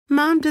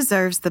Mom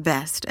deserves the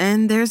best,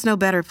 and there's no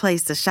better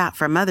place to shop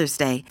for Mother's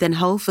Day than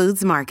Whole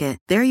Foods Market.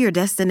 They're your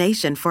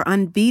destination for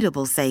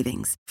unbeatable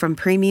savings, from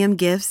premium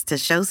gifts to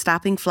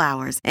show-stopping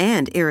flowers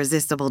and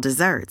irresistible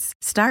desserts.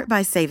 Start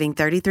by saving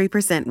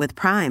 33% with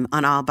Prime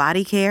on all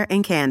body care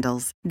and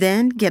candles.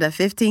 Then get a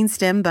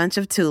 15-stem bunch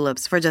of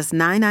tulips for just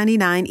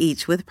 $9.99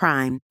 each with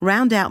Prime.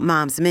 Round out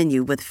Mom's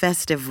menu with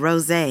festive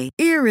rosé,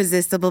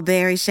 irresistible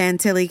berry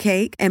chantilly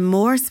cake, and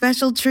more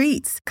special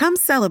treats. Come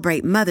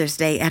celebrate Mother's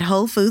Day at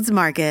Whole Foods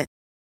Market.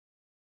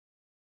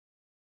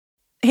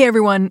 Hey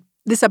everyone,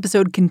 this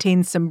episode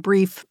contains some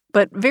brief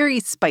but very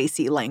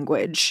spicy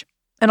language,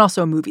 and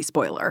also a movie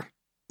spoiler.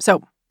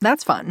 So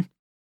that's fun.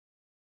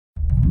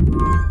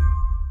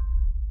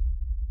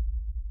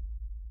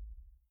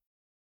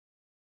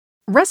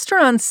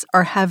 Restaurants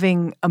are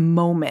having a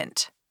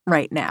moment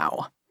right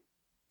now.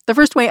 The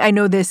first way I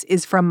know this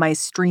is from my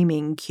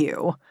streaming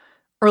queue.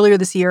 Earlier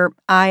this year,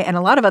 I and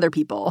a lot of other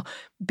people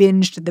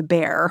binged The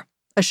Bear,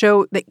 a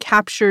show that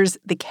captures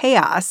the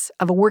chaos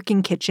of a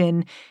working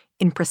kitchen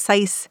in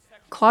precise,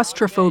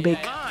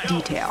 claustrophobic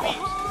detail.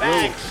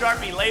 Bang,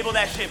 Sharpie, label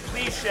that shit,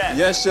 please, chef.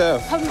 Yes,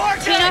 chef.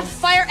 Tina,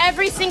 fire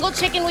every single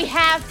chicken we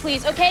have,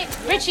 please, okay?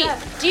 Richie,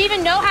 do you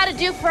even know how to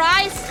do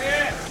fries?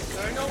 Yes,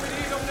 I know we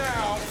need them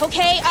now.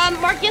 Okay,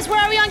 Marcus, where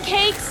are we on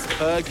cakes?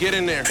 Get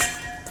in there.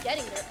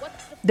 Getting there. What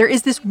the There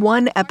is this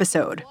one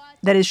episode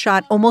that is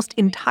shot almost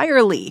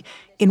entirely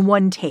in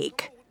one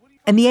take.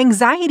 And the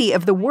anxiety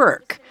of the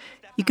work,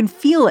 you can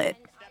feel it,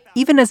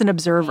 even as an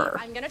observer.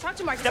 I'm gonna talk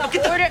to Marcus. Now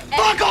get the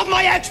fuck off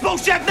my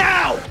expo chef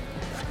now!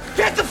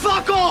 Get the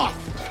fuck off!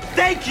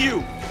 Thank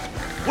you!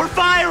 We're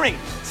firing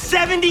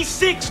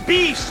 76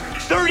 beefs,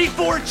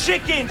 34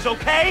 chickens,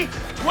 okay?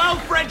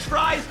 12 french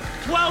fries,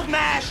 12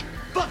 mash,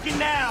 fucking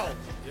now!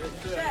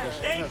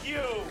 Thank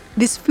you!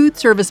 This food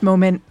service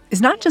moment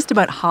is not just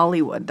about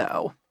Hollywood,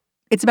 though.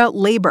 It's about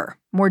labor,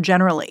 more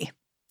generally.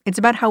 It's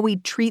about how we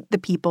treat the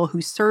people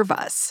who serve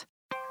us.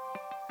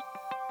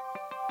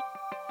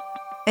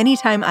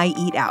 Anytime I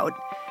eat out,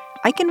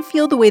 I can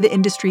feel the way the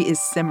industry is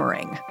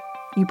simmering.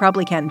 You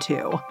probably can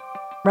too.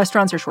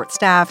 Restaurants are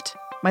short-staffed.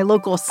 My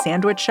local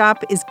sandwich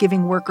shop is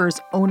giving workers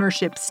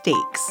ownership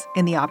stakes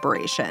in the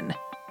operation.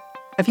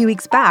 A few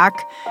weeks back,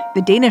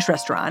 the Danish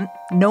restaurant,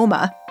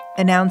 Noma,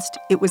 announced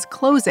it was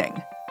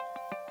closing.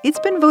 It's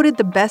been voted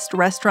the best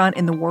restaurant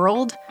in the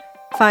world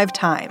 5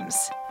 times.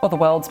 Well, the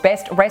world's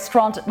best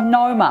restaurant,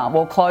 Noma,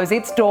 will close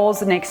its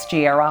doors next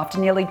year after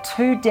nearly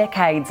 2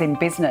 decades in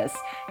business.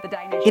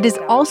 It has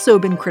also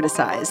been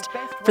criticized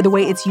for the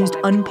way it's used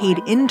unpaid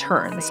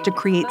interns to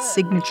create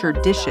signature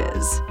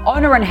dishes.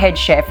 Owner and head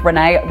chef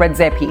Rene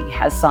Redzepi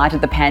has cited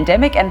the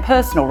pandemic and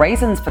personal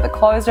reasons for the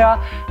closure.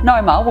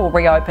 Noma will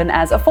reopen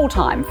as a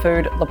full-time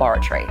food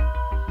laboratory.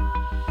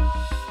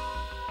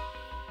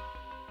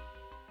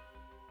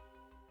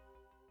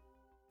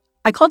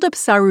 I called up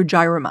Saru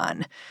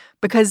Jairuman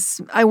because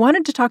I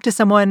wanted to talk to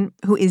someone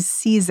who is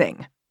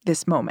seizing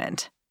this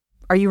moment.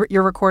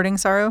 You're recording,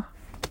 Saru?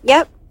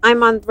 Yep,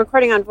 I'm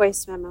recording on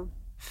voice memo.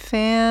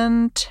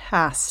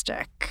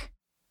 Fantastic.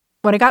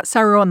 When I got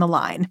Saru on the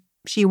line,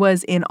 she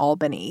was in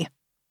Albany.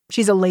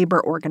 She's a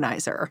labor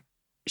organizer.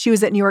 She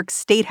was at New York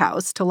State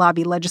House to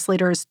lobby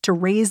legislators to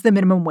raise the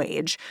minimum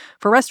wage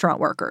for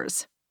restaurant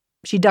workers.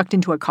 She ducked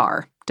into a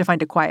car to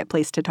find a quiet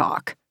place to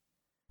talk.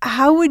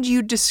 How would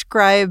you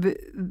describe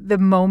the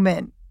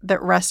moment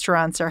that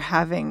restaurants are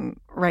having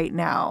right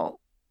now?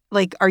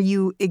 Like, are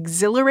you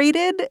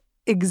exhilarated,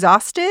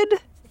 exhausted?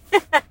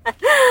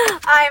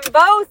 I'm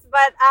both,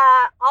 but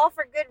all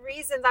for good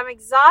reasons. I'm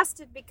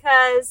exhausted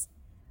because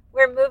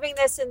we're moving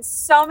this in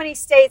so many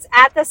states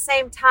at the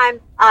same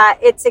time.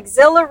 It's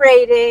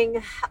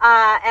exhilarating,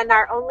 and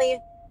our only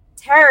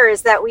terror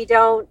is that we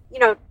don't,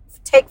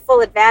 take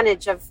full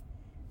advantage of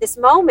this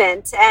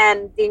moment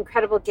and the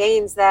incredible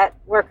gains that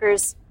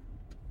workers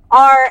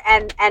are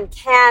and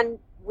can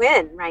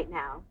win right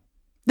now.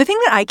 The thing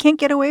that I can't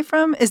get away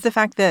from is the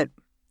fact that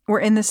we're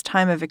in this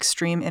time of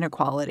extreme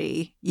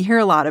inequality. You hear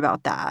a lot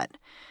about that.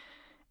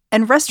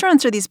 And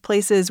restaurants are these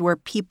places where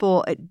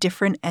people at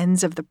different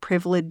ends of the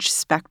privilege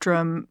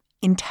spectrum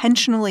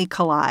intentionally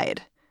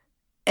collide.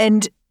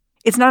 And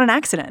it's not an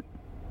accident.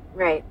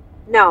 Right.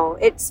 No,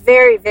 it's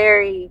very,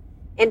 very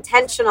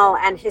intentional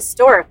and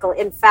historical.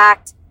 In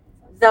fact,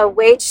 the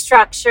wage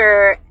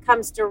structure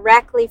comes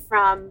directly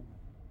from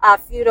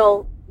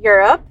feudal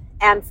Europe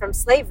and from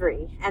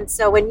slavery. And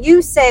so when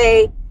you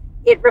say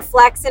it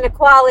reflects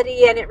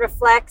inequality and it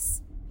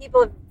reflects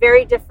people of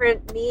very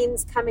different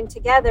means coming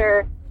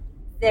together,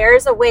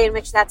 there's a way in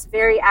which that's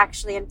very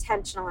actually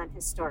intentional and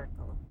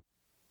historical.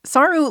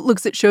 Saru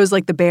looks at shows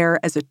like The Bear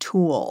as a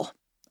tool.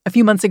 A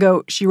few months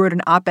ago, she wrote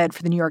an op-ed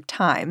for the New York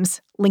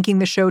Times, linking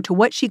the show to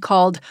what she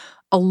called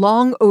a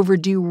long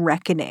overdue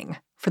reckoning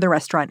for the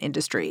restaurant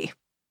industry.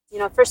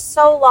 For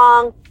so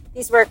long,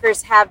 these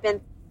workers have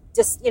been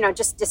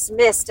just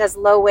dismissed as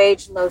low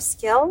wage, low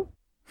skill.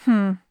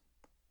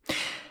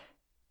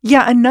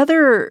 Yeah,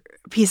 another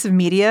piece of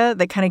media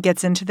that kind of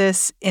gets into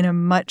this in a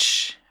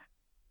much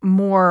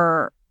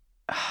more,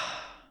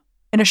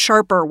 in a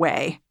sharper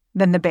way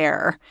than the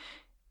bear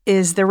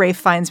is the Ralph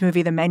Fiennes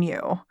movie, The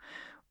Menu,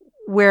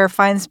 where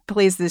Fiennes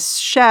plays this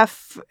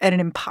chef at an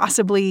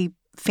impossibly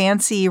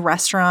fancy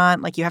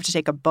restaurant. Like, you have to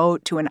take a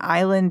boat to an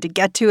island to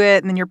get to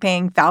it, and then you're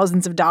paying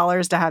thousands of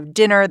dollars to have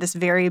dinner, this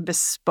very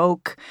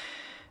bespoke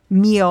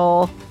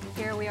meal.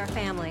 Here we are,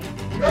 family.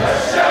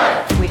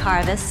 We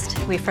harvest,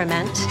 we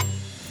ferment,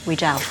 we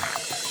gel.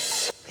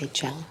 They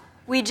gel?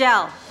 We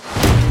gel.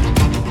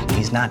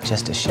 He's not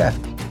just a chef,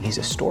 he's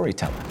a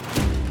storyteller.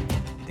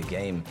 The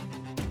game.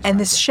 And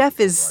this chef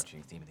is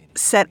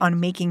set on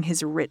making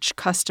his rich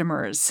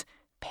customers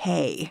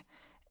pay.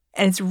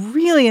 And it's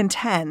really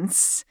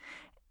intense,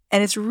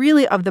 and it's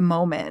really of the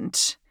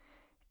moment.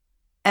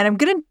 And I'm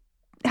going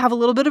to have a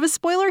little bit of a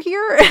spoiler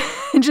here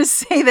and just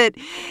say that,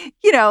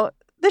 you know,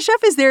 the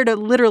chef is there to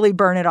literally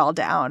burn it all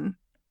down.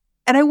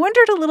 And I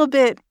wondered a little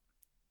bit,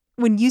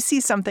 when you see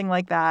something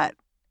like that,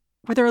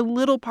 whether a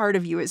little part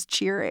of you is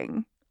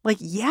cheering. Like,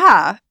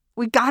 yeah,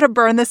 we got to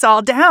burn this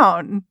all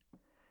down.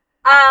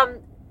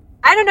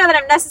 I don't know that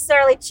I'm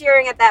necessarily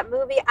cheering at that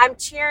movie. I'm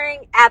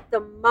cheering at the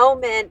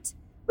moment,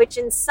 which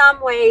in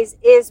some ways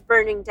is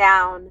burning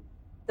down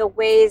the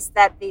ways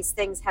that these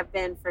things have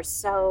been for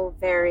so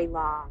very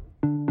long.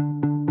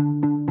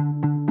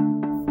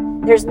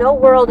 There's no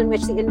world in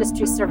which the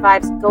industry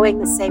survives going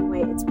the same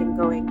way it's been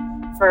going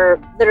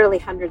for literally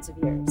hundreds of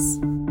years.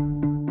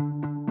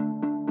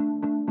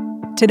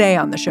 Today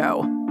on the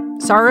show,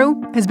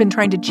 Saru has been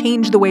trying to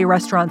change the way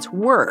restaurants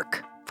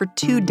work for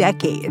 2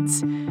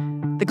 decades.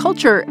 The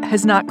culture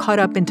has not caught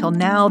up until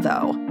now,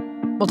 though.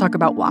 We'll talk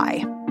about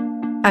why.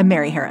 I'm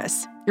Mary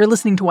Harris. You're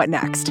listening to What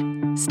Next?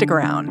 Stick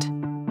around.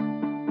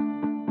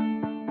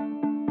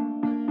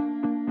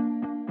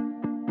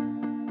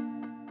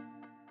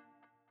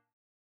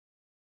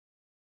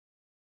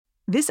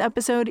 This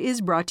episode is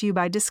brought to you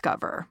by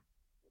Discover.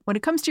 When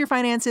it comes to your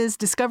finances,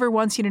 Discover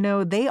wants you to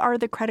know they are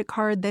the credit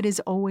card that is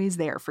always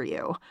there for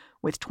you.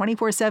 With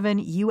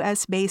 24/7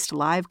 U.S.-based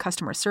live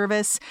customer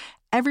service,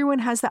 everyone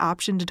has the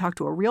option to talk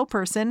to a real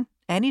person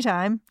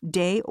anytime,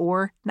 day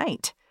or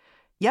night.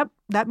 Yep,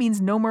 that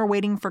means no more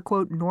waiting for,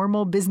 quote,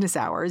 normal business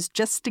hours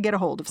just to get a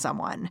hold of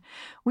someone.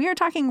 We are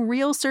talking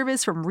real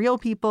service from real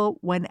people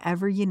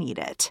whenever you need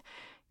it.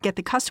 Get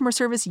the customer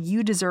service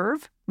you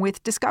deserve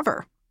with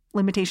Discover.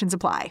 Limitations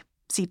apply.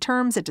 See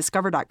terms at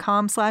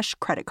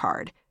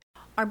discover.com/creditcard.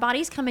 Our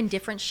bodies come in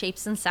different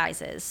shapes and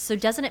sizes, so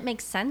doesn't it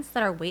make sense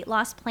that our weight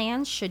loss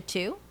plans should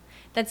too?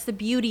 That's the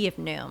beauty of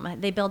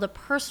Noom. They build a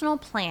personal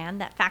plan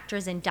that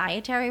factors in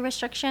dietary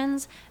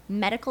restrictions,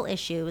 medical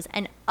issues,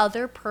 and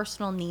other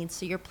personal needs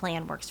so your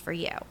plan works for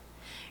you.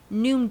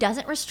 Noom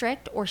doesn't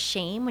restrict or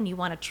shame when you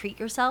want to treat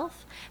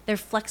yourself. Their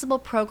flexible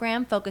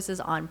program focuses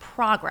on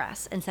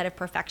progress instead of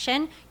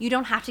perfection. You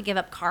don't have to give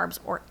up carbs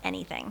or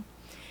anything.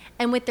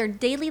 And with their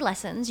daily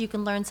lessons, you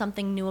can learn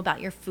something new about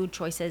your food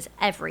choices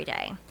every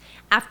day.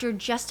 After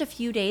just a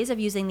few days of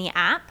using the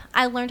app,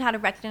 I learned how to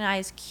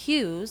recognize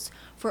cues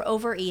for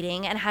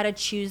overeating and how to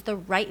choose the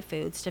right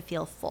foods to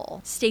feel full.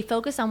 Stay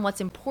focused on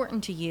what's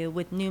important to you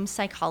with Noom's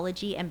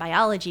psychology and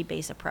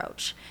biology-based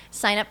approach.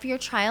 Sign up for your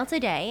trial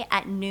today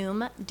at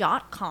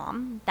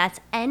Noom.com. That's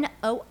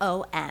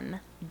Noom.com.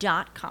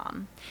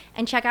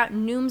 And check out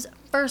Noom's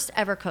first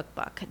ever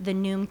cookbook, The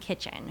Noom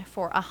Kitchen,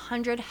 for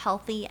 100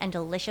 healthy and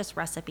delicious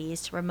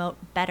recipes to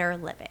promote better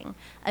living.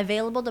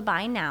 Available to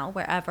buy now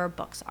wherever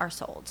books are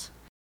sold.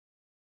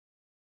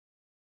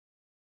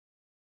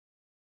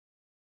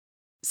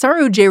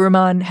 Saru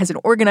Jayaraman has an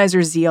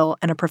organizer's zeal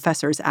and a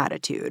professor's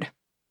attitude.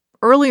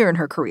 Earlier in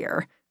her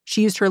career,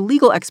 she used her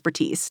legal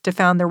expertise to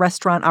found the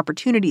Restaurant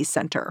Opportunities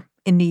Center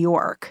in New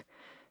York.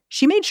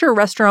 She made sure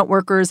restaurant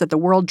workers at the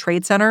World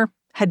Trade Center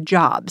had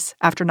jobs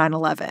after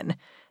 9/11,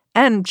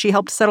 and she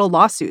helped settle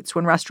lawsuits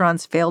when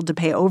restaurants failed to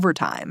pay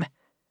overtime.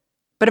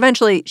 But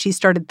eventually, she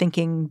started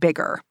thinking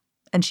bigger,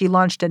 and she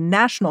launched a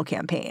national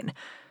campaign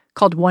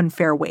called One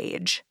Fair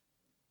Wage.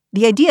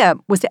 The idea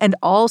was to end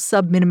all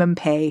sub-minimum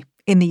pay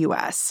in the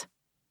U.S.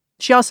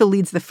 She also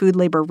leads the Food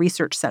Labor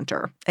Research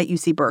Center at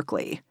UC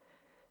Berkeley.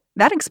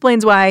 That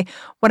explains why,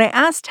 when I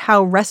asked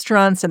how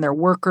restaurants and their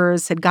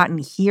workers had gotten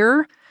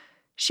here,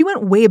 she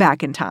went way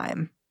back in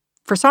time.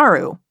 For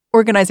Saru,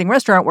 organizing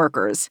restaurant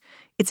workers,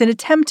 it's an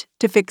attempt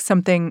to fix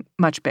something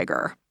much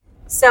bigger.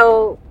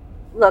 So,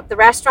 look, the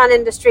restaurant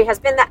industry has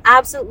been the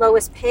absolute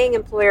lowest paying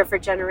employer for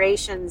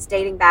generations,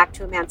 dating back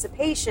to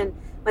emancipation,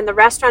 when the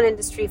restaurant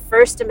industry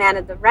first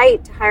demanded the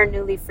right to hire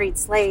newly freed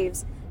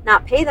slaves,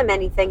 not pay them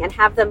anything, and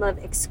have them live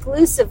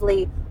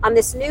exclusively on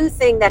this new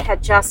thing that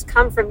had just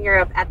come from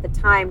Europe at the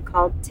time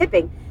called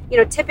tipping. You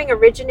know, tipping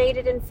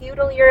originated in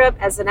feudal Europe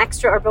as an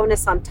extra or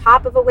bonus on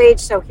top of a wage.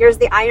 So here's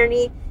the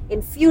irony.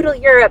 In feudal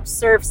Europe,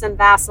 serfs and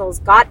vassals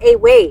got a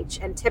wage,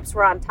 and tips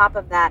were on top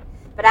of that.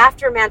 But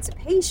after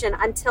emancipation,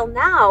 until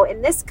now,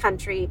 in this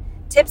country,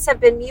 tips have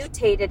been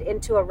mutated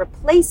into a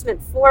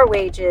replacement for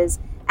wages.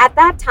 At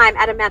that time,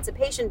 at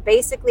emancipation,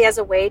 basically as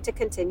a way to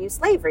continue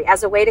slavery,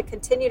 as a way to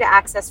continue to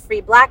access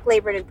free black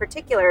labor, and in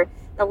particular,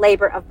 the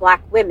labor of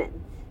black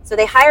women. So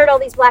they hired all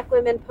these black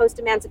women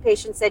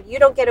post-emancipation, said, you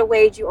don't get a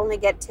wage, you only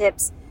get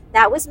tips.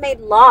 That was made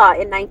law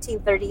in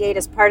 1938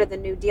 as part of the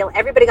New Deal.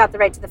 Everybody got the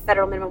right to the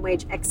federal minimum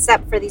wage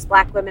except for these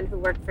black women who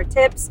worked for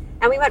tips.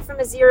 And we went from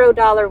a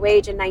 $0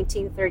 wage in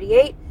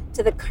 1938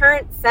 to the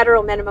current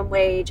federal minimum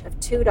wage of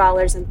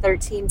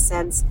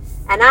 $2.13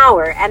 an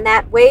hour. And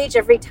that wage,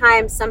 every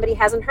time somebody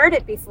hasn't heard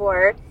it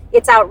before,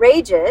 it's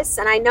outrageous.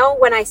 And I know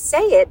when I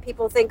say it,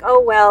 people think,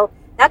 oh, well,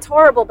 that's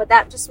horrible, but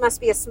that just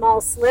must be a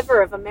small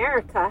sliver of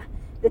America.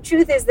 The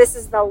truth is, this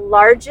is the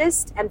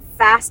largest and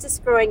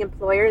fastest growing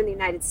employer in the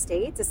United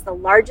States. It's the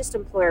largest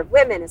employer of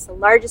women. It's the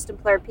largest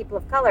employer of people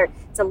of color.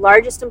 It's the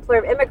largest employer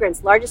of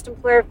immigrants, largest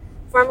employer of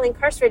formerly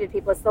incarcerated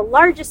people. It's the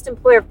largest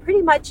employer of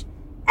pretty much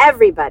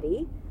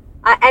everybody.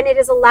 And it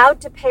is allowed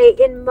to pay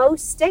in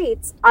most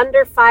states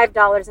under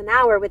 $5 an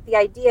hour, with the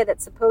idea that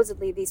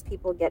supposedly these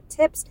people get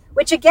tips,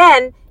 which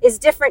again is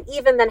different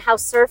even than how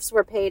serfs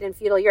were paid in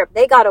feudal Europe.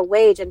 They got a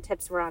wage and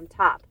tips were on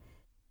top.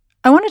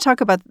 I want to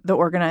talk about the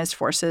organized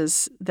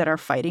forces that are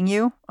fighting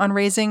you on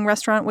raising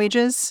restaurant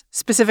wages,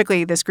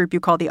 specifically this group you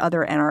call the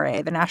other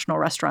NRA, the National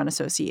Restaurant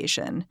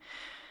Association.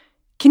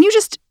 Can you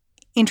just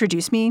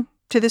introduce me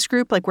to this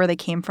group, like where they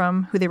came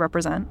from, who they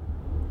represent?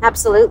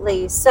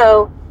 Absolutely.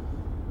 So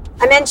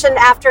I mentioned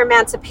after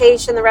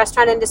emancipation, the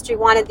restaurant industry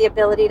wanted the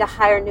ability to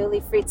hire newly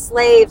freed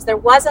slaves. There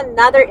was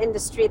another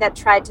industry that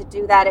tried to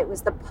do that. It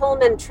was the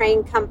Pullman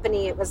Train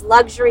Company. It was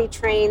luxury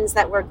trains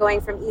that were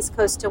going from East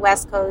Coast to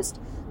West Coast.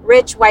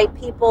 Rich white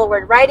people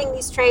were riding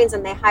these trains,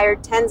 and they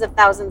hired tens of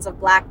thousands of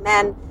black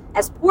men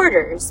as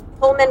porters,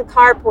 Pullman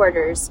car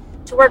porters,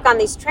 to work on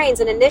these trains.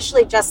 And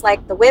initially, just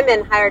like the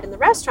women hired in the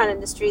restaurant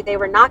industry, they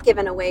were not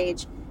given a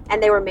wage,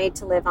 and they were made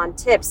to live on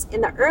tips.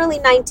 In the early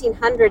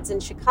 1900s in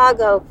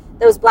Chicago,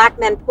 those black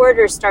men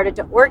porters started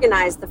to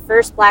organize the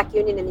first black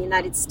union in the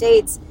United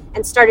States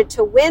and started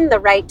to win the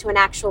right to an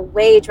actual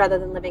wage rather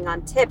than living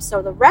on tips.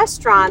 So the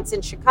restaurants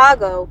in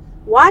Chicago,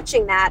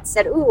 watching that,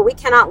 said, ooh, we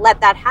cannot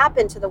let that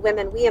happen to the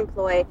women we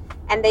employ.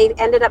 And they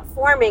ended up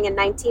forming in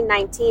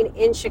 1919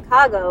 in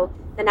Chicago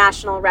the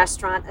National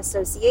Restaurant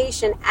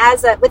Association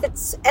with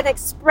an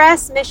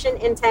express mission,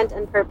 intent,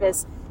 and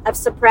purpose of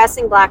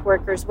suppressing black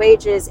workers'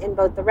 wages in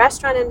both the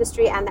restaurant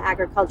industry and the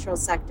agricultural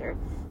sector.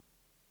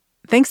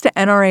 Thanks to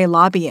NRA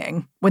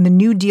lobbying, when the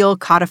New Deal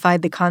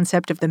codified the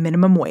concept of the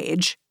minimum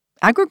wage,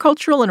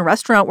 agricultural and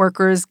restaurant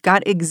workers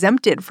got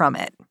exempted from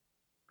it.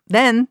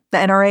 Then the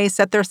NRA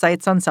set their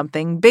sights on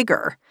something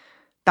bigger.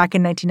 Back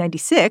in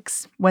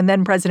 1996, when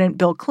then-President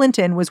Bill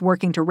Clinton was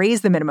working to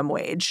raise the minimum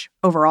wage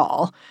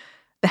overall,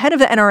 the head of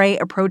the NRA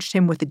approached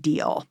him with a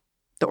deal.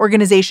 The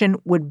organization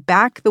would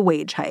back the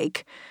wage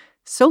hike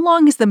so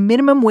long as the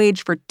minimum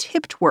wage for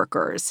tipped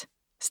workers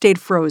stayed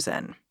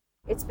frozen.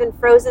 It's been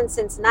frozen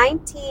since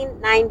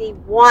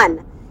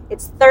 1991.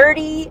 It's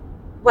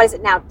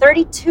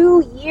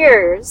 32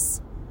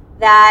 years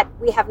that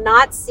we have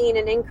not seen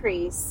an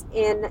increase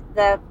in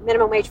the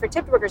minimum wage for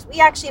tipped workers. We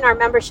actually in our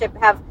membership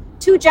have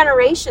 2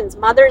 generations,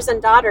 mothers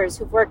and daughters,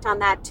 who've worked on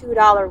that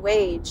 $2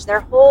 wage their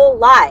whole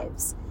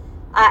lives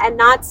and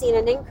not seen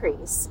an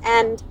increase.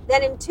 And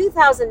then in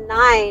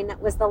 2009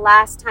 was the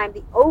last time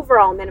the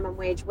overall minimum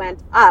wage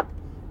went up.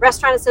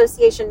 Restaurant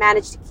Association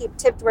managed to keep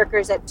tipped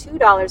workers at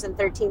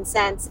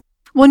 $2.13.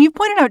 Well, and you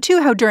pointed out,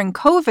 too, how during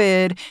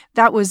COVID,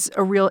 that was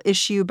a real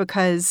issue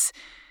because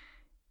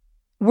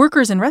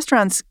workers in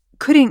restaurants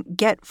couldn't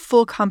get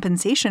full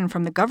compensation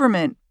from the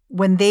government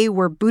when they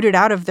were booted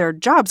out of their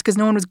jobs because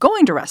no one was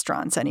going to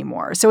restaurants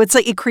anymore. So it's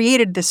like it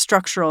created this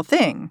structural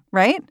thing,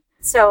 right?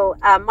 So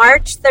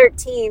March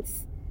 13th,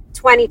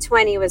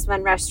 2020 was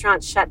when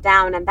restaurants shut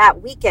down. And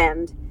that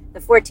weekend, the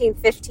 14th,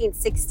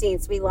 15th,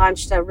 16th, we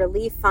launched a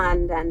relief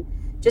fund. And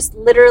just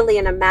literally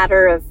in a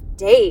matter of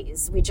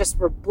days, we just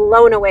were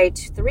blown away.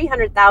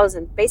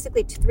 300,000,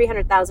 basically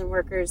 300,000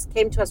 workers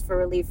came to us for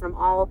relief from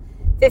all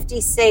 50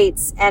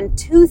 states. And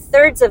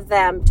 2/3 of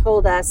them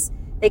told us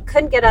they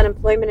couldn't get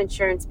unemployment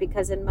insurance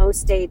because in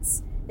most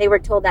states, they were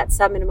told that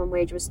sub-minimum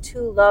wage was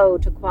too low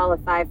to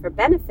qualify for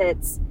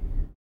benefits.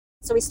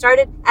 So we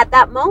started at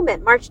that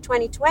moment, March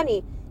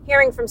 2020,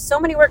 hearing from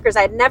so many workers.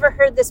 I had never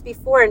heard this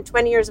before in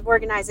 20 years of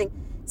organizing,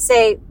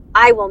 say,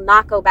 I will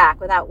not go back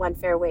without one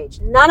fair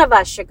wage. None of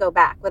us should go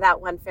back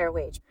without one fair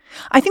wage.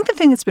 I think the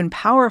thing that's been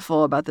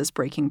powerful about this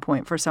breaking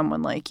point for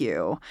someone like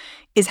you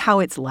is how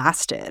it's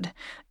lasted.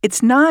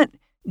 It's not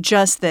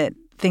just that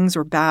things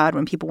were bad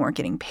when people weren't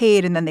getting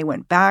paid and then they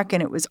went back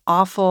and it was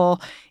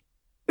awful.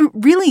 It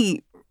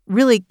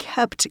really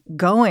kept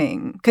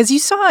going because you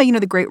saw,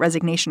 the Great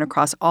Resignation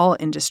across all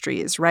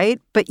industries,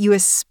 right? But you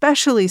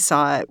especially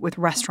saw it with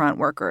restaurant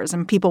workers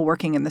and people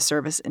working in the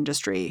service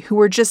industry who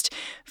were just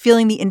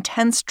feeling the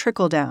intense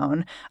trickle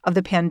down of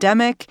the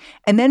pandemic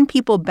and then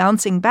people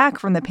bouncing back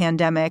from the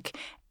pandemic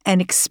and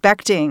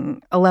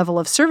expecting a level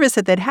of service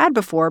that they'd had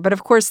before. But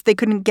of course, they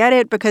couldn't get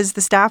it because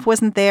the staff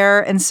wasn't there.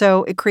 And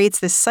so it creates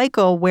this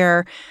cycle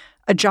where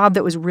a job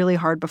that was really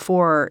hard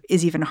before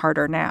is even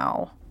harder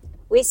now.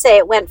 We say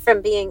it went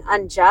from being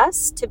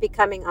unjust to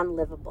becoming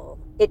unlivable.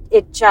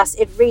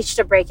 It reached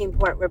a breaking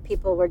point where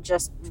people were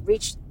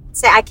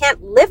say, I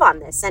can't live on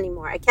this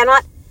anymore. I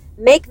cannot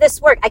make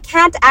this work. I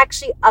can't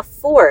actually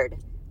afford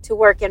to to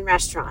work in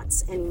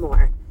restaurants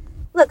anymore.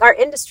 Look, our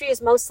industry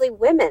is mostly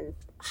women.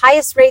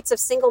 Highest rates of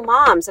single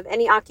moms of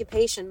any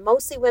occupation,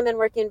 mostly women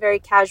working in very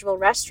casual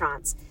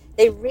restaurants.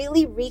 They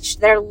really reached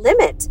their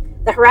limit.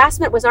 The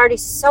harassment was already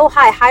so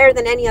high, higher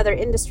than any other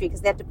industry,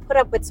 because they had to put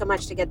up with so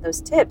much to get those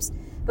tips.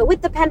 But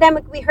with the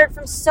pandemic, we heard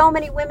from so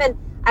many women.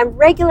 I'm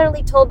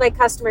regularly told by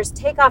customers,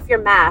 take off your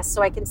mask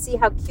so I can see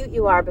how cute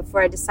you are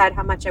before I decide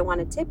how much I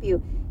want to tip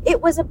you.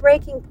 It was a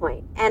breaking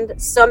point,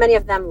 and so many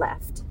of them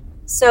left.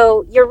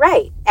 So you're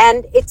right.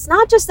 And it's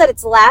not just that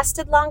it's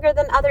lasted longer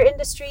than other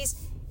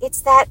industries, it's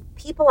that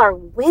people are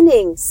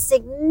winning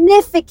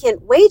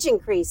significant wage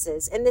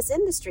increases in this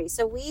industry.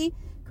 So we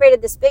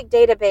created this big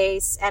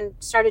database and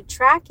started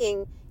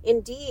tracking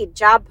Indeed,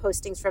 job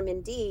postings from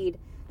Indeed.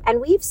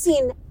 And we've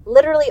seen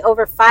literally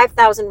over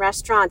 5,000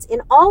 restaurants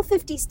in all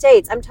 50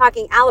 states. I'm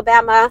talking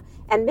Alabama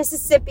and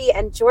Mississippi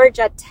and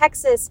Georgia,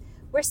 Texas.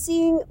 We're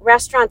seeing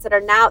restaurants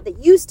that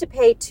used to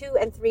pay $2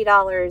 and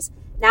 $3,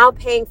 now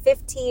paying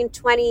 $15,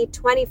 $20,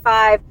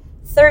 $25,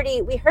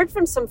 $30. We heard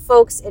from some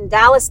folks in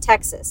Dallas,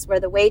 Texas, where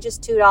the wage is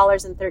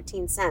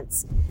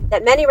 $2.13,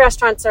 that many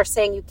restaurants are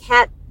saying you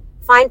can't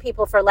find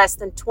people for less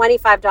than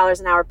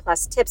 $25 an hour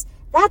plus tips.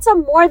 That's a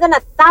more than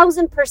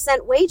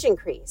 1,000% wage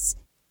increase.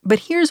 But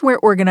here's where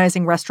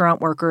organizing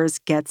restaurant workers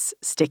gets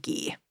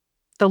sticky.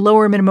 The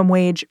lower minimum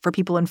wage for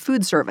people in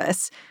food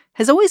service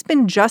has always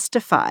been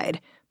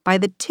justified by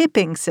the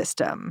tipping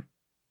system.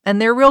 And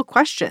there are real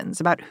questions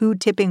about who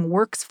tipping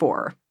works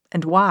for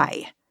and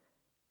why.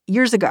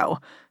 Years ago,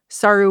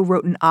 Saru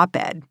wrote an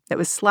op-ed that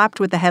was slapped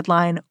with the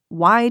headline,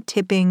 "Why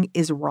Tipping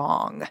is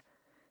Wrong."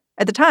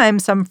 At the time,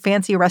 some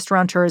fancy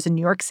restaurateurs in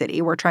New York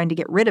City were trying to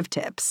get rid of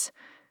tips.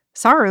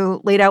 Saru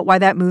laid out why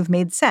that move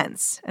made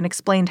sense and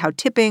explained how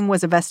tipping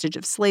was a vestige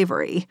of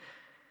slavery.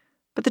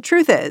 But the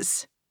truth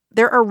is,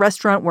 there are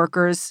restaurant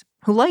workers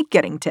who like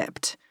getting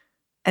tipped.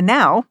 And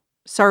now,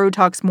 Saru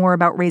talks more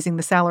about raising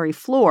the salary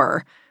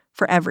floor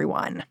for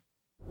everyone.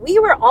 We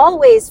were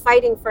always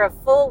fighting for a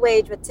full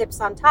wage with tips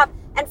on top.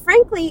 And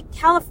frankly,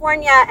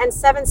 California and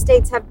 7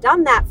 states have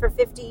done that for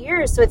 50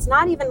 years. So it's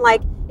not even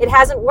like it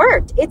hasn't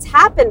worked. It's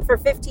happened for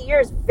 50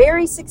 years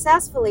very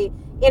successfully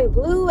in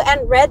blue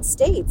and red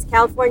states,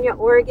 California,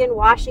 Oregon,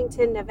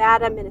 Washington,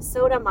 Nevada,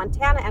 Minnesota,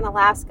 Montana, and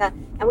Alaska.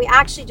 And we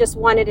actually just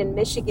won it in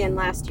Michigan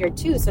last year,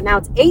 too. So now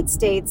it's 8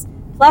 states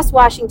plus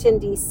Washington,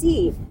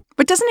 D.C.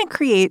 But doesn't it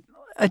create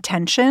a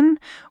tension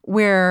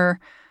where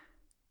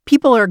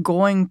people are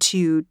going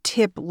to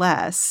tip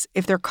less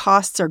if their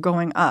costs are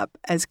going up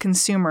as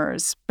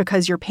consumers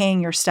because you're paying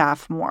your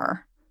staff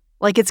more?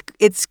 Like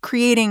it's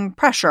creating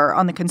pressure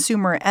on the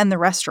consumer and the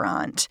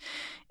restaurant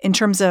in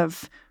terms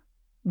of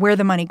where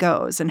the money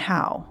goes and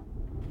how.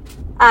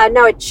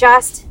 No, it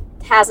just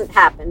hasn't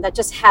happened. That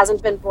just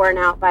hasn't been borne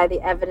out by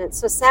the evidence.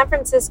 So San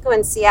Francisco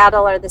and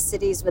Seattle are the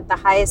cities with the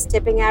highest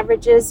tipping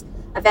averages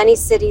of any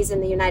cities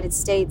in the United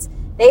States.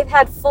 They've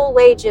had full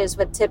wages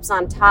with tips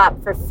on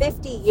top for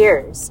 50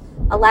 years.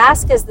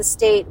 Alaska is the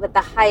state with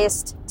the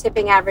highest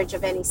tipping average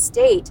of any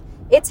state.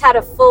 It's had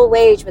a full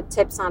wage with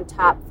tips on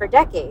top for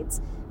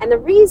decades. And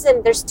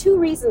there's 2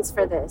 reasons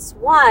for this.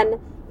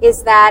 One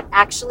is that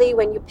actually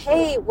when you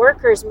pay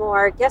workers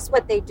more, guess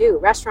what they do?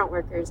 Restaurant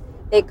workers,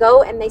 they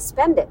go and they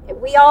spend it.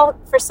 We all,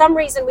 for some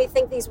reason, we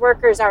think these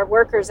workers are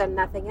workers and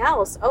nothing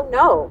else. Oh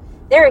no,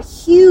 they're a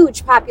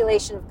huge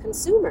population of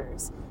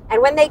consumers.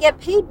 And when they get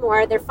paid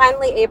more, they're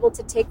finally able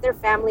to take their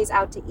families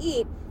out to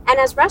eat. And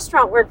as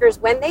restaurant workers,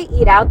 when they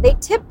eat out, they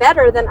tip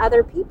better than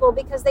other people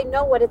because they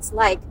know what it's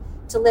like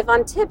to live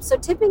on tips. So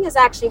tipping is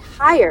actually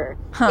higher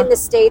in the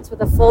states with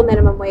a full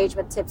minimum wage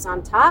with tips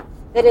on top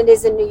than it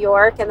is in New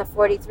York and the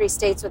 43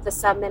 states with the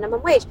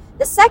sub-minimum wage.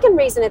 The second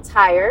reason it's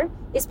higher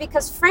is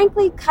because,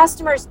 frankly,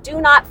 customers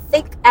do not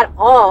think at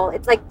all.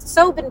 It's like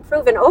so been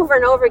proven over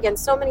and over again,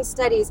 so many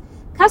studies.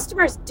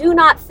 Customers do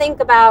not think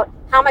about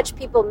how much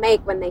people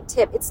make when they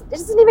tip. It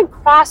doesn't even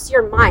cross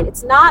your mind.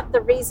 It's not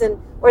the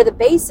reason or the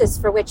basis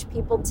for which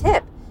people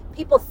tip.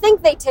 People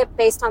think they tip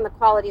based on the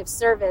quality of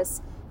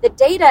service. The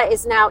data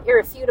is now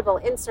irrefutable,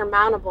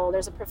 insurmountable.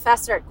 There's a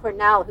professor at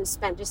Cornell who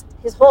spent just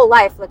his whole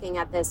life looking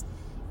at this.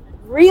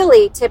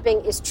 Really,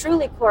 tipping is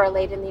truly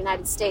correlated in the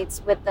United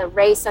States with the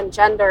race and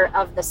gender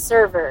of the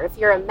server. If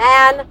you're a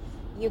man,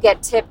 you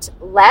get tipped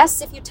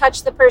less if you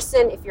touch the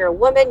person. If you're a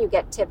woman, you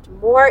get tipped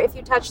more if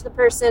you touch the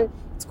person.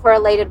 It's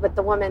correlated with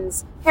the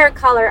woman's hair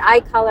color, eye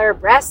color,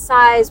 breast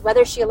size,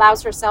 whether she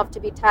allows herself to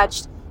be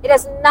touched. It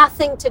has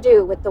nothing to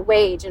do with the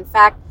wage. In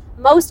fact,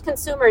 most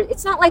consumers,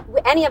 it's not like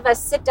any of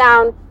us sit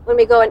down when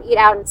we go and eat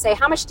out and say,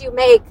 how much do you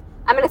make?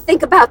 I'm going to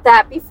think about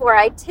that before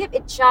I tip.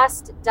 It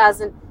just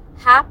doesn't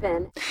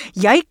happen.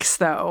 Yikes,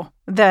 though,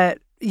 that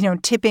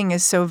tipping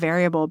is so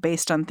variable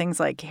based on things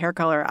like hair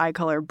color, eye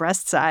color,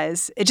 breast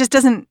size. It just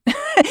doesn't,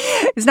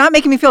 it's not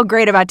making me feel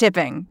great about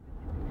tipping.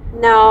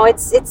 No,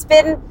 it's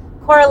been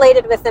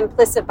correlated with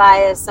implicit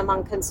bias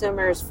among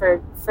consumers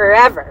for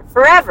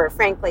forever,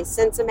 frankly,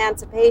 since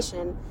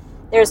emancipation.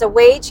 There's a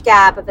wage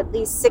gap of at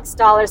least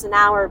 $6 an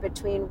hour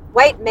between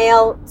white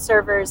male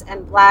servers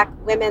and black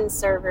women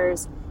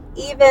servers.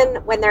 even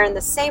when they're in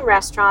the same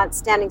restaurant,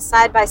 standing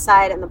side by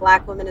side, and the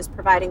Black woman is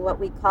providing what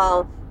we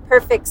call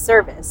perfect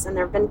service. And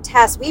there have been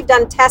tests. We've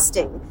done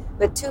testing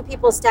with two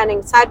people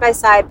standing side by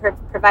side,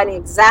 providing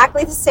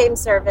exactly the same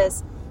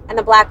service, and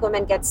the Black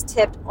woman gets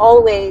tipped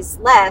always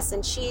less,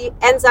 and she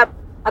ends up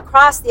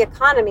across the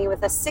economy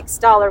with a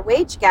 $6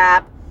 wage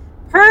gap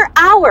per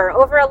hour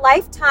over a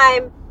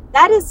lifetime.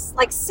 That is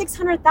like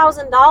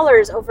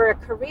 $600,000 over a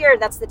career.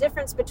 That's the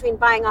difference between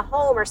buying a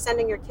home or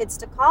sending your kids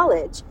to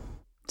college.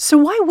 So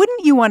why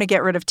wouldn't you want to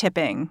get rid of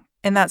tipping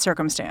in that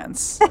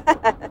circumstance?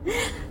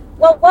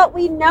 Well, what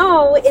we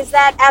know is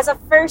that as a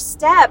first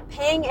step,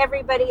 paying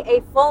everybody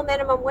a full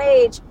minimum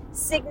wage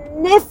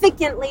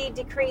significantly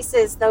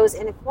decreases those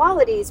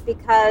inequalities,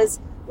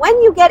 because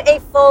when you get a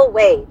full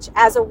wage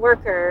as a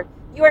worker,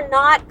 you are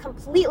not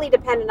completely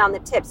dependent on the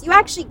tips. You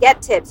actually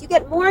get tips. You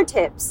get more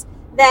tips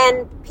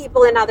than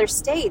people in other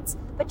states,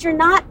 but you're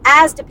not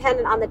as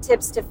dependent on the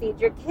tips to feed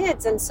your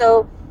kids. And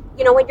so,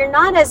 when you're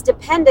not as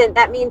dependent,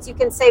 that means you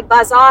can say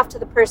buzz off to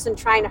the person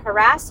trying to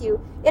harass you.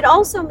 It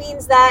also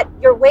means that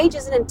your wage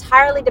isn't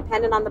entirely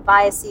dependent on the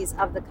biases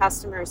of the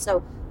customer.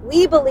 So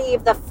we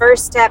believe the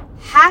first step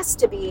has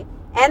to be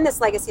end this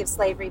legacy of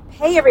slavery,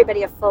 pay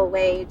everybody a full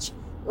wage.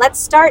 Let's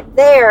start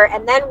there,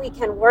 and then we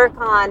can work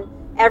on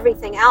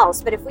everything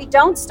else. But if we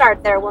don't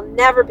start there, we'll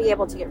never be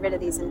able to get rid of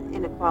these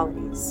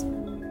inequalities.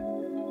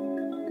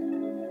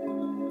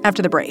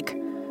 After the break,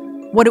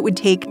 what it would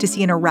take to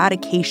see an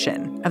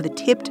eradication of the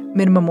tipped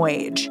minimum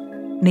wage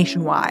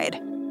nationwide.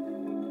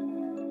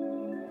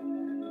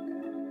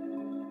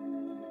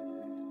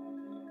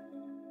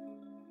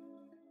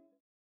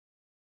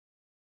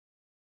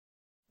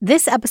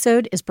 This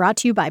episode is brought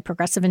to you by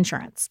Progressive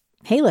Insurance.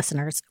 Hey,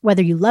 listeners,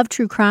 whether you love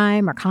true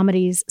crime or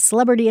comedies,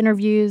 celebrity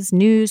interviews,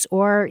 news,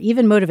 or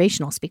even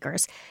motivational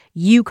speakers,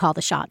 you call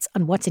the shots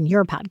on what's in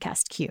your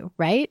podcast queue,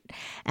 right?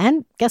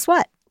 And guess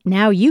what?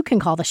 Now you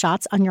can call the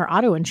shots on your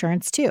auto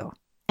insurance, too.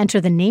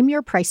 Enter the Name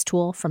Your Price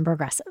tool from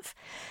Progressive.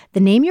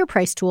 The Name Your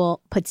Price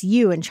tool puts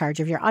you in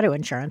charge of your auto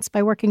insurance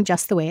by working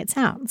just the way it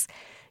sounds.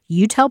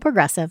 You tell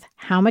Progressive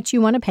how much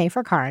you want to pay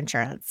for car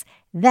insurance.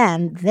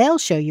 Then they'll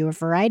show you a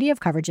variety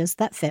of coverages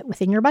that fit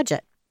within your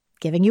budget,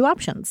 giving you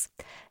options.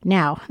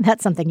 Now,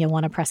 that's something you'll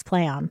want to press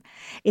play on.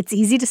 It's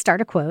easy to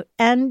start a quote,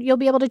 and you'll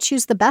be able to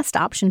choose the best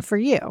option for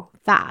you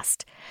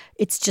fast.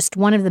 It's just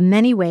one of the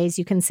many ways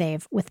you can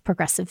save with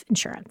Progressive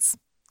Insurance.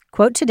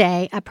 Quote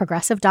today at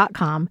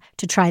Progressive.com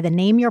to try the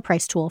Name Your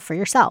Price tool for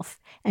yourself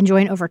and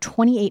join over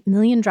 28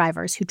 million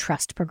drivers who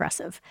trust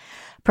Progressive.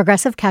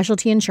 Progressive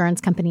Casualty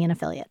Insurance Company and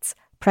Affiliates.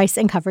 Price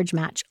and coverage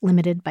match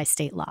limited by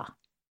state law.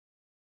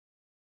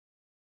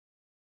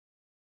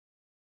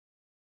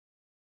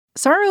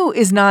 Saru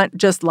is not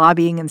just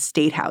lobbying in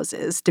state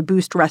houses to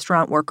boost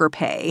restaurant worker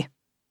pay.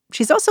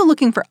 She's also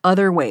looking for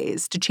other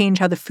ways to change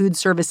how the food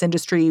service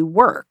industry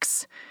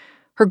works.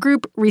 Her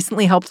group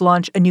recently helped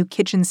launch a new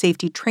kitchen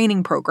safety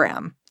training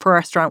program for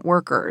restaurant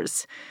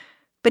workers.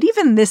 But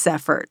even this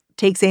effort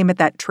takes aim at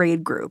that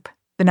trade group,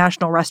 the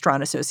National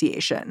Restaurant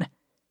Association.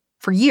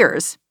 For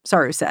years,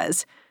 Saru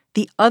says,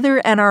 the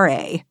other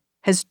NRA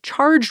has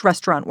charged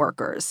restaurant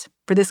workers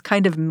for this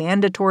kind of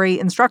mandatory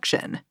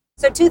instruction.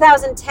 So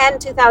 2010,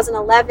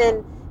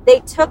 2011, they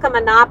took a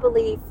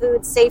monopoly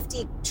food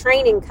safety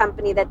training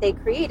company that they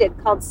created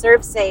called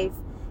ServSafe,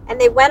 and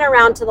they went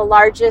around to the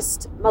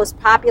largest, most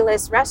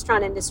populous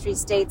restaurant industry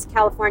states,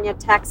 California,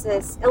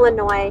 Texas,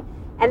 Illinois,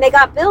 and they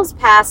got bills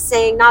passed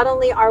saying not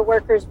only are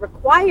workers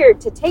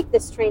required to take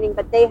this training,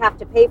 but they have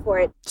to pay for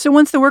it. So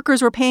once the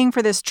workers were paying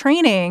for this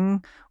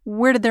training,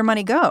 where did their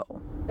money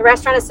go? The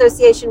Restaurant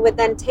Association would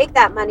then take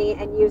that money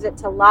and use it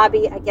to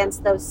lobby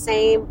against those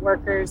same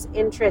workers'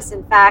 interests.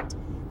 In fact,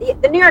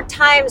 the New York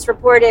Times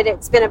reported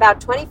it's been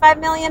about $25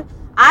 million.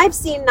 I've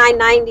seen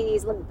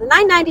 990s. The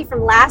 990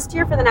 from last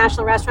year for the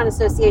National Restaurant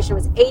Association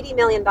was $80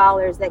 million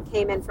that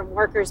came in from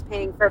workers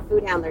paying for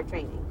food handler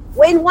training.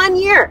 In 1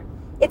 year.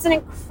 It's an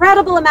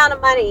incredible amount of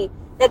money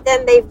that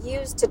then they've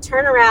used to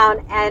turn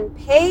around and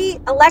pay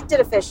elected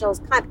officials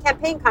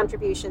campaign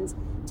contributions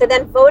to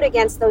then vote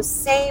against those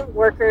same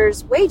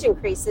workers' wage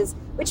increases,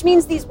 which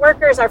means these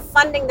workers are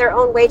funding their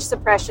own wage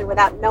suppression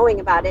without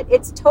knowing about it.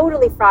 It's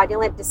totally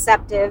fraudulent,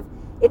 deceptive.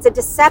 It's a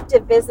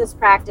deceptive business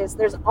practice.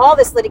 There's all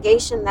this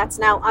litigation that's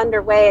now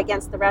underway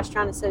against the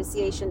Restaurant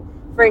Association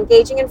for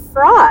engaging in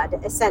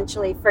fraud,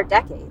 essentially, for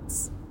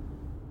decades.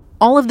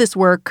 All of this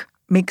work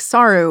makes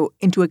Saru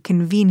into a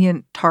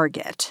convenient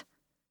target.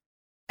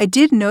 I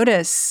did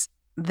notice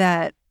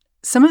that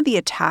some of the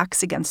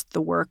attacks against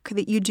the work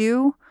that you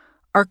do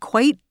are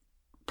quite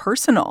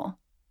personal.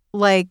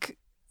 Like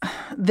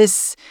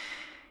this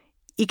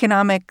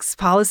Economics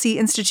Policy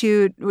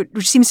Institute,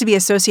 which seems to be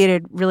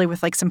associated really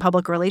with like some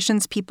public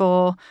relations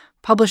people,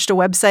 published a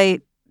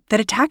website that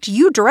attacked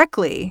you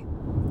directly.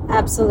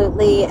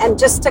 Absolutely. And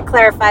just to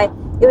clarify,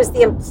 it was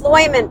the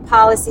Employment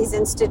Policies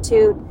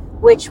Institute,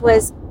 which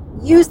was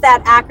used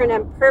that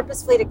acronym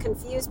purposefully to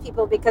confuse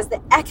people because the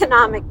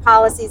Economic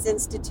Policies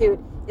Institute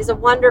is a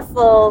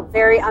wonderful,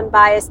 very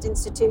unbiased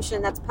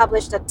institution that's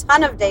published a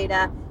ton of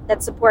data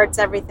that supports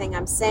everything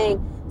I'm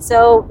saying.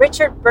 So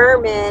Richard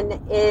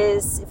Berman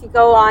is, if you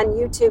go on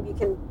YouTube, you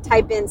can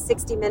type in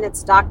 60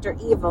 Minutes Dr.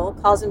 Evil,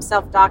 calls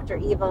himself Dr.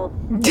 Evil.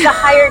 He's a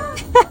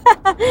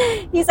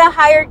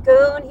hired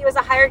goon. He was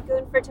a hired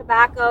goon for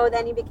tobacco.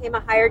 Then he became a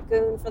hired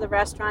goon for the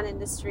restaurant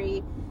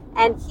industry.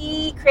 And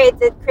he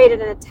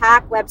created an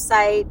attack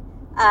website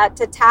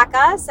to attack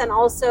us, and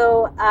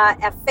also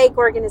a fake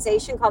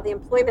organization called the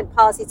Employment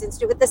Policies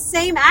Institute with the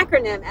same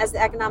acronym as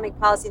the Economic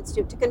Policy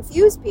Institute to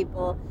confuse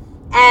people,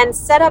 and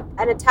set up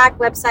an attack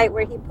website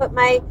where he put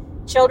my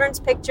children's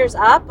pictures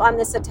up on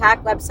this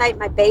attack website.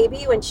 My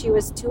baby, when she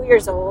was 2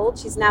 years old,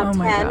 she's now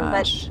 10,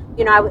 but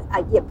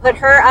I put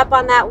her up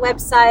on that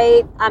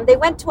website. They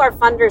went to our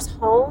funders'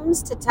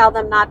 homes to tell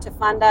them not to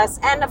fund us.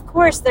 And of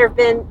course, there have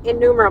been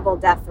innumerable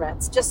death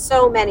threats, just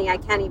so many I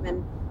can't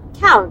even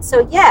count.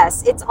 So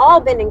yes, it's all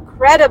been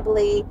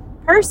incredibly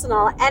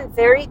personal and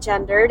very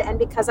gendered. And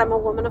because I'm a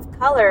woman of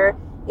color,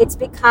 it's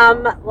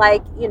become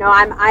like,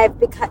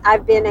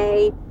 I've been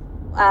a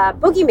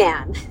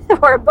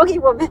boogeyman or a boogie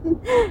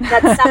woman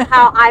that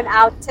somehow I'm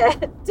out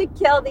to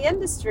kill the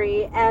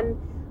industry. And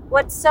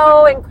what's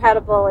so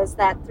incredible is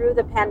that through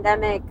the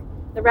pandemic,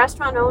 the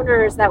restaurant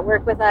owners that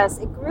work with us,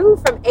 it grew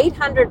from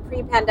 800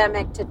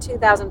 pre-pandemic to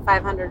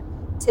 2,500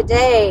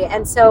 today.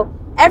 And so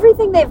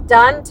everything they've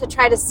done to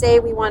try to say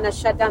we want to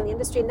shut down the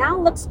industry now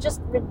looks just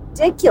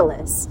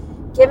ridiculous,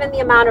 given the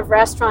amount of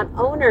restaurant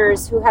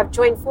owners who have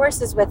joined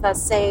forces with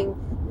us saying,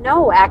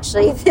 no,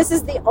 actually, this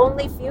is the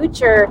only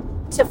future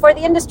for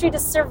the industry to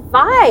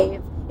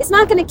survive. It's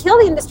not going to kill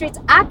the industry. It's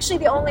actually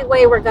the only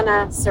way we're going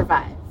to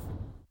survive.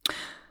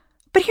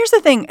 But here's the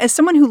thing. As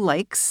someone who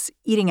likes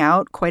eating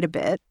out quite a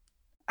bit,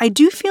 I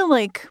do feel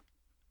like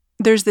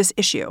there's this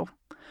issue,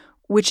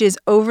 which is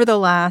over the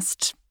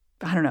last,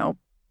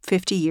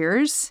 50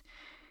 years,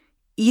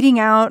 eating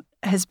out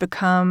has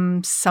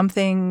become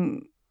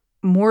something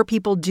more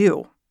people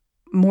do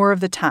more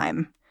of the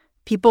time.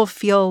 People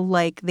feel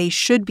like they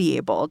should be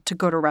able to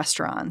go to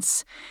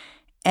restaurants,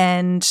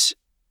 and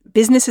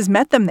business has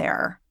met them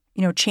there.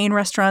 Chain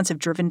restaurants have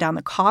driven down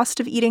the cost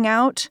of eating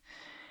out,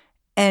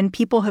 and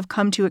people have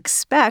come to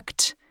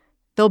expect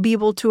they'll be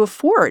able to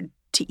afford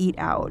to eat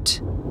out.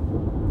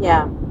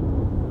 Yeah.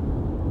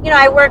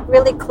 I work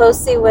really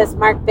closely with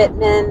Mark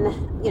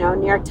Bittman,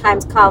 New York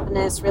Times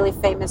columnist, really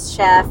famous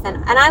chef. And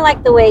I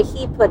like the way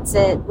he puts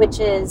it, which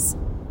is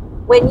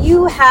when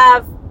you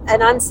have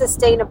an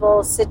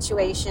unsustainable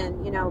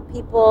situation,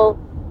 people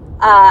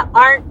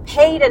aren't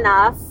paid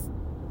enough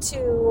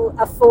to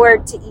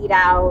afford to eat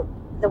out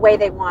the way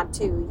they want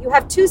to. You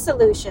have two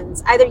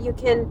solutions. Either you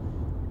can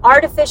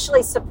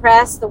artificially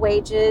suppress the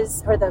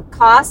wages or the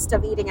cost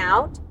of eating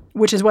out,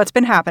 which is what's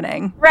been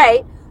happening.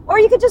 Right. Or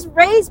you could just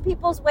raise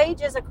people's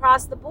wages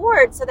across the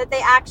board so that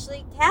they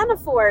actually can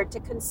afford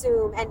to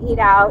consume and eat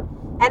out.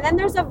 And then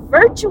there's a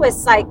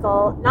virtuous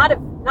cycle, not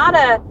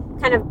a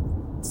kind of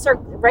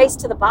race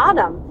to the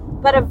bottom,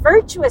 but a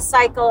virtuous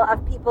cycle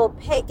of people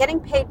getting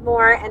paid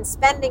more and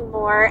spending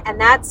more, and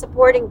that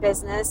supporting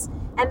business,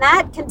 and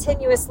that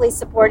continuously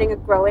supporting a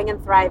growing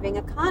and thriving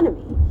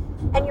economy.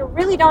 And you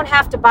really don't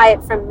have to buy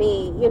it from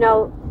me.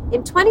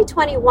 In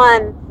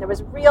 2021, there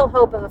was real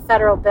hope of a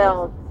federal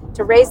bill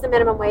to raise the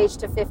minimum wage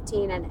to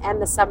 15 and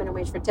end the sub-minimum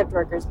wage for tipped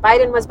workers.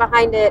 Biden was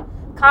behind it.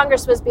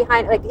 Congress was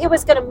behind it. It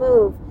was going to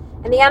move.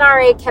 And the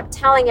NRA kept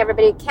telling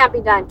everybody, it can't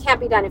be done, can't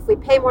be done. If we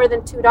pay more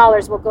than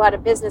 $2, we'll go out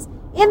of business.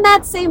 In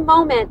that same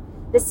moment,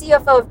 the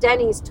CFO of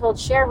Denny's told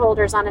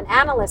shareholders on an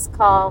analyst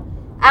call,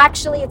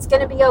 actually, it's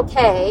going to be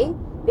okay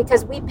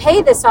because we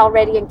pay this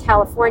already in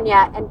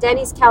California, and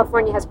Denny's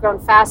California has grown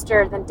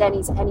faster than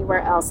Denny's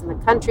anywhere else in the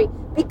country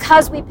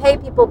because we pay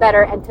people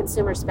better and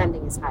consumer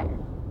spending is higher.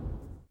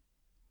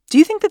 Do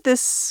you think that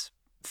this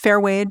fair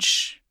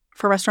wage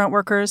for restaurant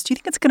workers, do you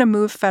think it's going to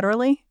move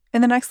federally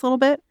in the next little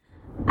bit?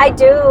 I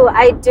do.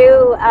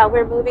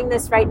 We're moving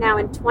this right now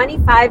in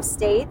 25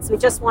 states. We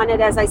just won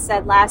it, as I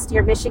said, last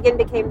year. Michigan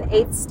became the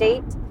 8th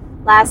state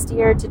last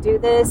year to do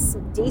this.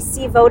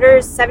 DC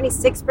voters,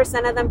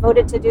 76% of them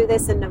voted to do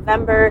this in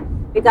November.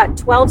 We've got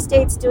 12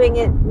 states doing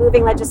it,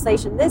 moving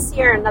legislation this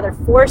year, another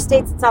 4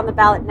 states that's on the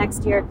ballot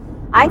next year.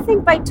 I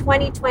think by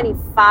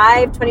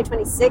 2025,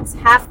 2026,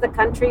 half the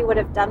country would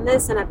have done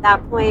this. And at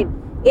that point,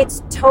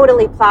 it's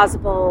totally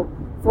plausible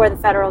for the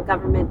federal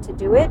government to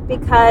do it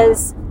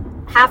because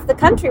half the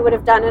country would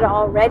have done it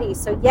already.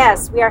 So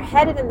yes, we are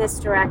headed in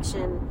this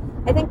direction.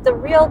 I think the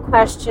real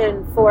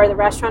question for the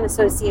Restaurant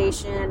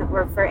Association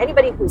or for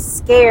anybody who's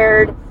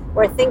scared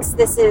or thinks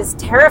this is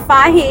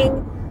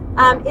terrifying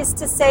is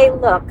to say,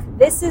 look,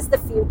 this is the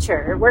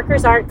future.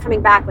 Workers aren't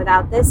coming back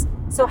without this.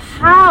 So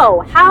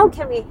how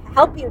can we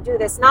help you do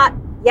this? Not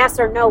yes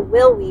or no,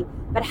 will we,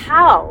 but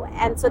how?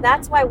 And so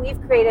that's why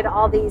we've created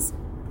all these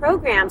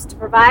programs to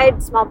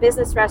provide small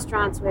business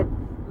restaurants with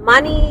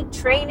money,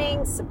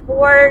 training,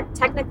 support,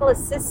 technical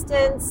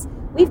assistance.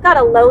 We've got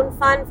a loan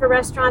fund for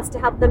restaurants to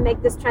help them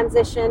make this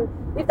transition.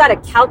 We've got a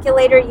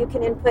calculator. You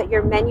can input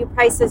your menu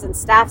prices and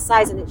staff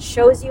size, and it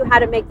shows you how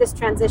to make this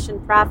transition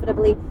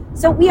profitably.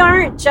 So we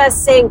aren't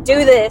just saying,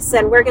 do this,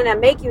 and we're going to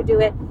make you do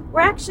it.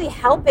 We're actually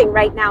helping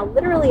right now,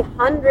 literally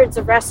hundreds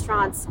of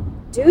restaurants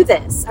do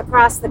this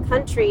across the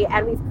country,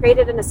 and we've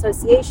created an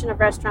association of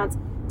restaurants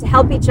to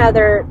help each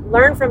other,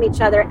 learn from each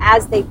other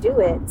as they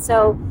do it.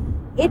 So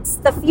it's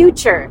the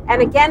future.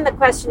 And again, the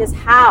question is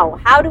how?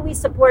 How do we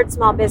support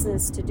small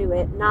business to do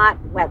it, not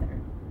whether?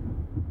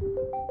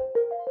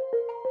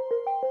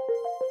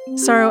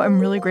 Saro,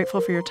 I'm really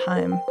grateful for your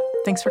time.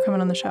 Thanks for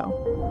coming on the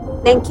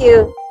show. Thank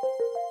you.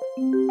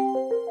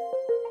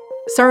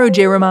 Saro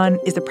Jayaraman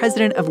is the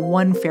president of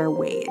One Fair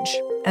Wage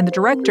and the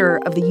director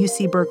of the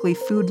UC Berkeley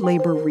Food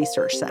Labor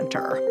Research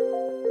Center.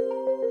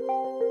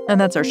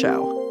 And that's our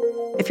show.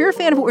 If you're a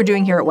fan of what we're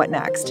doing here at What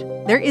Next,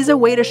 there is a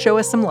way to show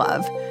us some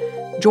love.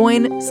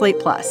 Join Slate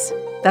Plus.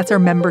 That's our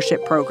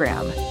membership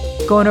program.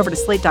 Go on over to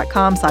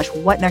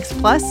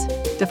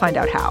slate.com/whatnextplus to find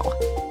out how.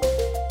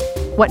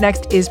 What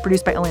Next is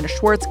produced by Elena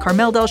Schwartz,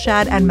 Carmel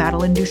Delshad, and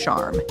Madeline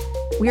Ducharme.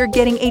 We are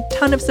getting a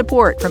ton of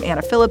support from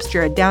Anna Phillips,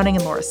 Jared Downing,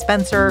 and Laura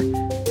Spencer.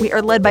 We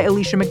are led by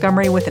Alicia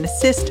Montgomery with an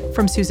assist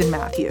from Susan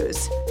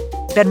Matthews.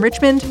 Ben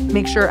Richmond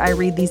makes sure I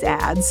read these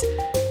ads.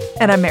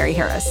 And I'm Mary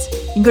Harris.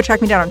 You can go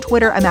track me down on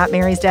Twitter. I'm at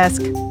Mary's Desk.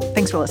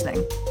 Thanks for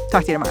listening.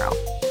 Talk to you tomorrow.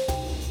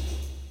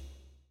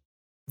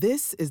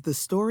 This is the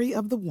story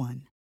of the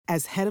one.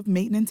 As head of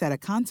maintenance at a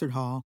concert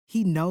hall,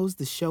 he knows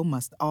the show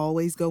must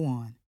always go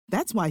on.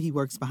 That's why he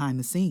works behind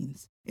the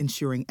scenes,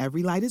 ensuring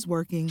every light is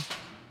working,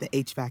 the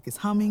HVAC is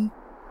humming,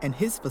 and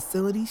his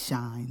facility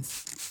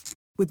shines.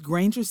 With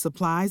Grainger's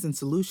supplies and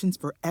solutions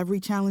for every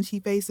challenge he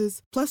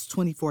faces, plus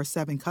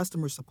 24/7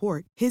 customer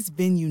support, his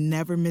venue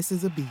never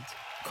misses a beat.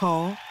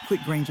 Call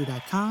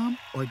quickgrainger.com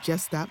or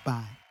just stop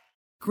by.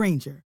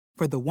 Grainger,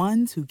 for the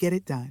ones who get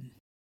it done.